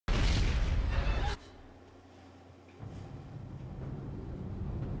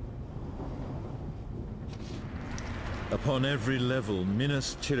Upon every level,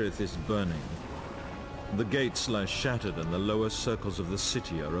 Minas Tirith is burning. The gates lie shattered and the lower circles of the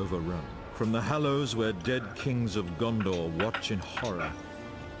city are overrun. From the hallows where dead kings of Gondor watch in horror,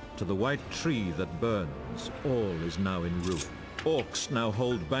 to the white tree that burns, all is now in ruin. Orcs now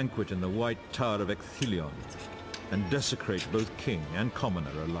hold banquet in the white tower of Ecthelion, and desecrate both king and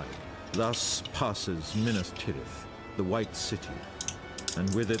commoner alike. Thus passes Minas Tirith, the White City,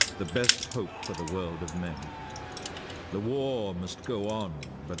 and with it the best hope for the world of men. The war must go on,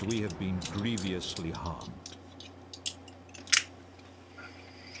 but we have been grievously harmed.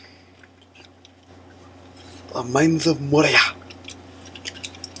 The Mines of Moria.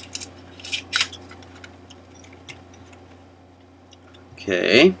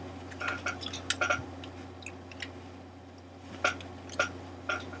 Okay.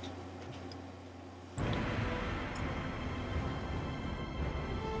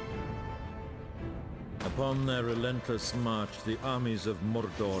 Upon their relentless march, the armies of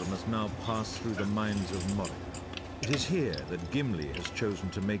Mordor must now pass through the mines of Moria. It is here that Gimli has chosen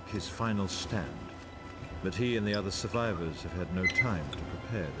to make his final stand, but he and the other survivors have had no time to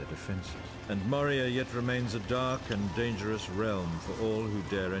prepare their defenses. And Moria yet remains a dark and dangerous realm for all who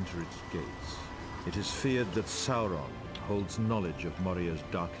dare enter its gates. It is feared that Sauron holds knowledge of Moria's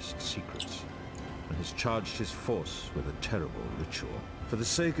darkest secrets, and has charged his force with a terrible ritual. For the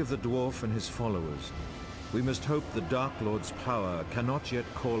sake of the dwarf and his followers, we must hope the Dark Lord's power cannot yet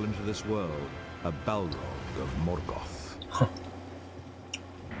call into this world a Balrog of Morgoth. Huh.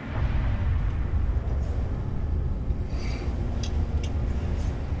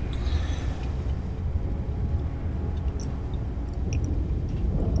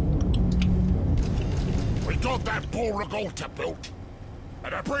 We got that Balrog altar built,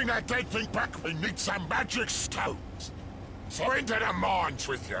 and to bring that dead thing back we need some magic stones. So into the mines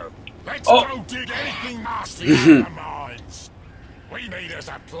with you. Let's go dig anything nasty out of the mines. We need us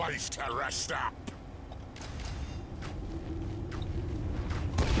a place to rest up.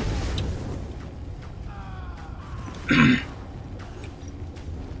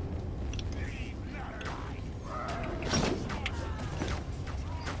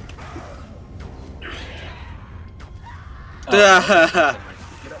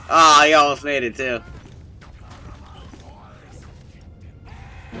 Ah, he almost made it too.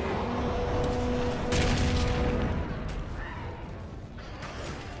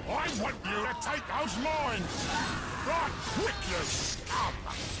 I want you to take those mines! Right quick, you scum!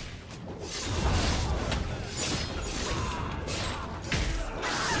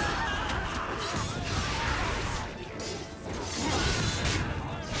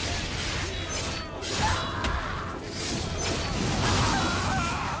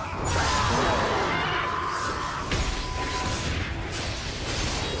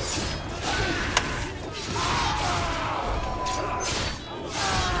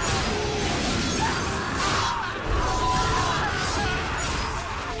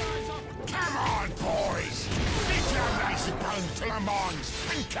 To the mines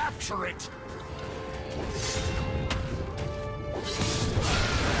and capture it!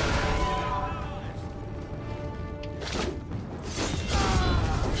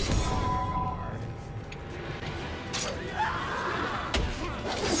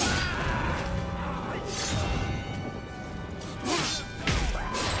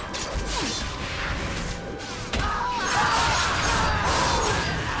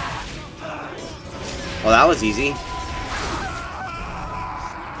 Well, that was easy.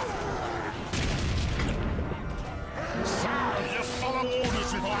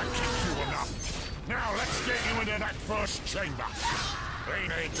 First chamber. We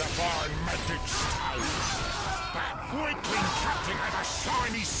need to find magic stone. That weakling captain had a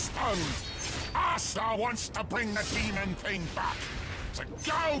shiny stone. Arthur wants to bring the demon thing back. So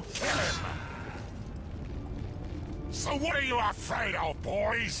go kill him. So what are you afraid of,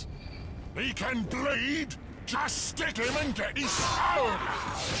 boys? He can bleed. Just stick him and get his stone.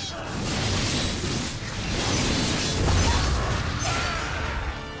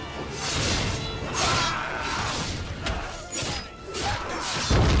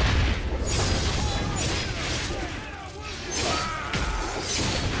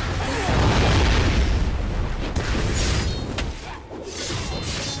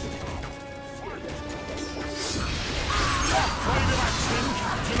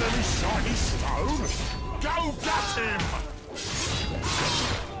 Go get him!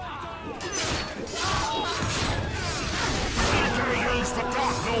 We're gonna use the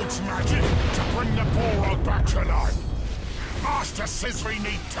Dark Lord's magic to bring the Balrog back to life. Master says we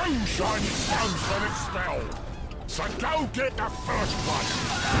need 2 shiny stones for this spell. So go get the first one.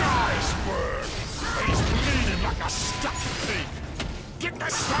 Nice work! He's bleeding like a stuck pig. Get the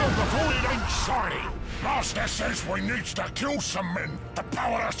stone before it ain't shiny. Master says we need to kill some men to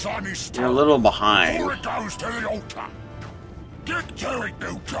power the shiny stone. You're a little behind. Before it goes to the altar. Get to it,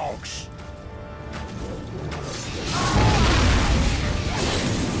 you dogs.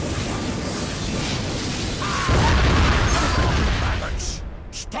 Alex,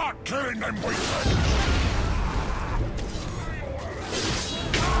 start killing them weaklings.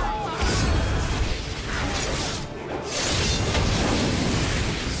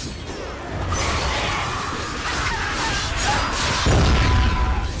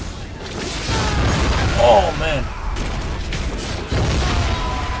 Oh man.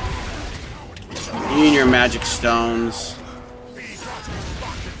 You and your magic stones. He got his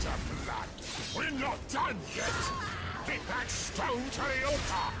bucket of blood. We're not done yet. Get that stone to the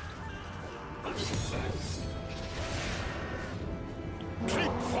altar.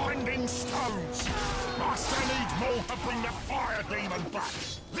 Keep finding stones. Master needs more to bring the fire demon back.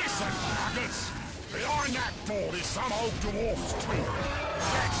 Listen, buggers. Behind that door is some old dwarf's tomb.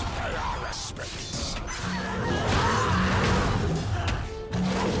 Let's pay our respects.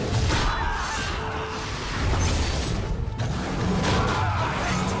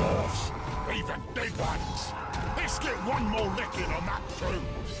 Dwarfs, even big ones. Let's get one more licking on that tomb.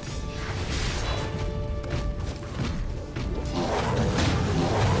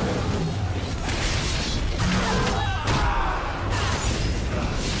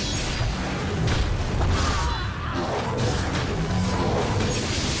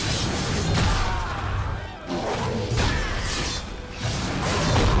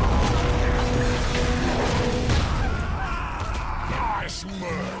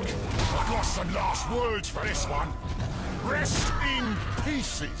 Some last words for this one. Rest in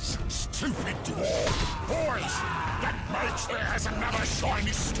pieces, stupid dwarf. Boys, that mage there has another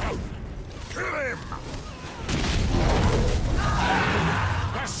shiny stone. Kill him!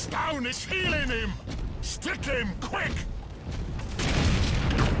 The stone is healing him! Stick him, quick!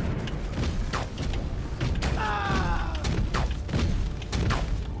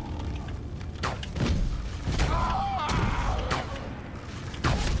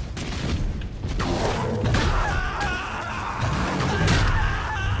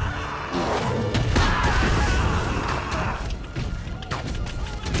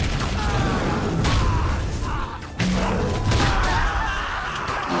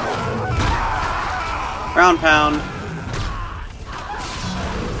 Ground pound.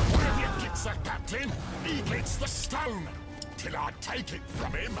 Whatever gets the captain, he gets the stone. Till I take it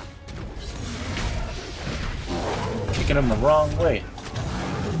from him. Kicking him the wrong way.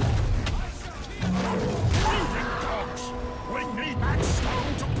 Moving dogs! We need that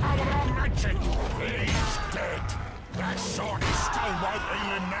stone to power our magic. He's dead. That shiny stone won't heal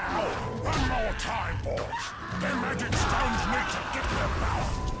him now. One more time, boys. The magic stones need to get their power.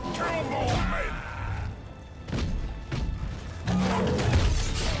 Kill more men.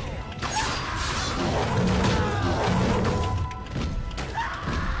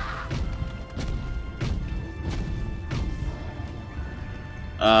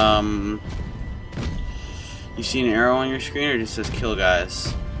 You see an arrow on your screen, or it just says kill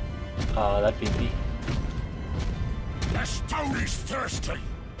guys? That'd be me. The stone is thirsty.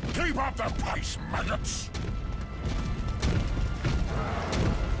 Keep up the pace, maggots.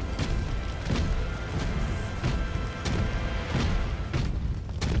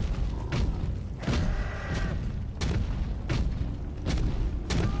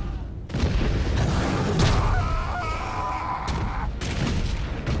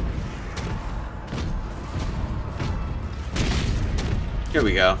 Here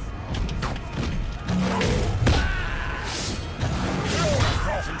we go.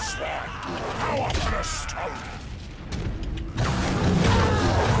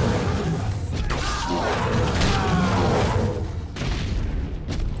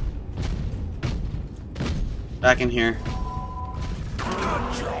 Back in here.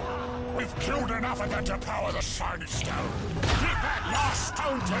 Good job. We've killed enough of them to power the shiny stone. Get that last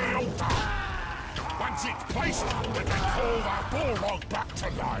stone to the altar. Once it's placed, we can call the bullrog back to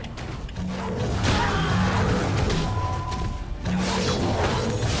life.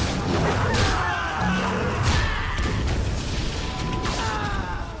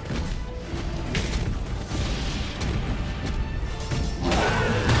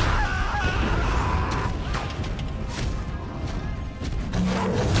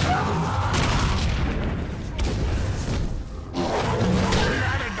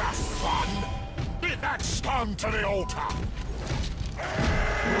 To the altar.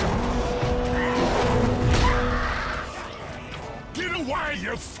 Get away,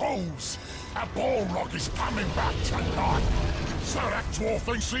 you fools! A Balrog is coming back to life. So that dwarf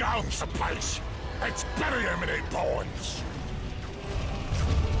thinks he owns the place. Let's bury him in it, boys.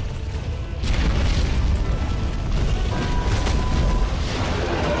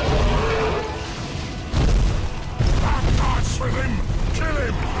 That dance with him! Kill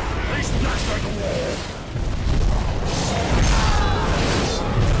him! He's next to the wall!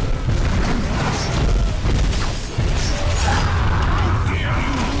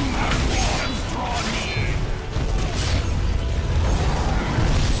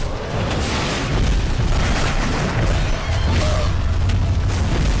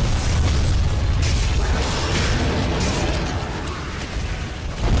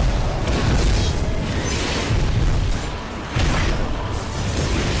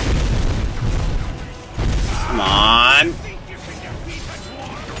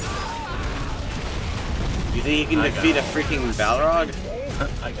 You think you can defeat a freaking Balrog?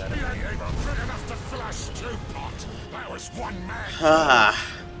 I got it. Ah.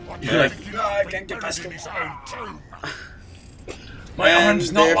 You're like, no, I can't get past him. My And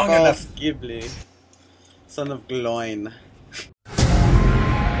arm's not long there enough. falls Ghibli, son of Gloin.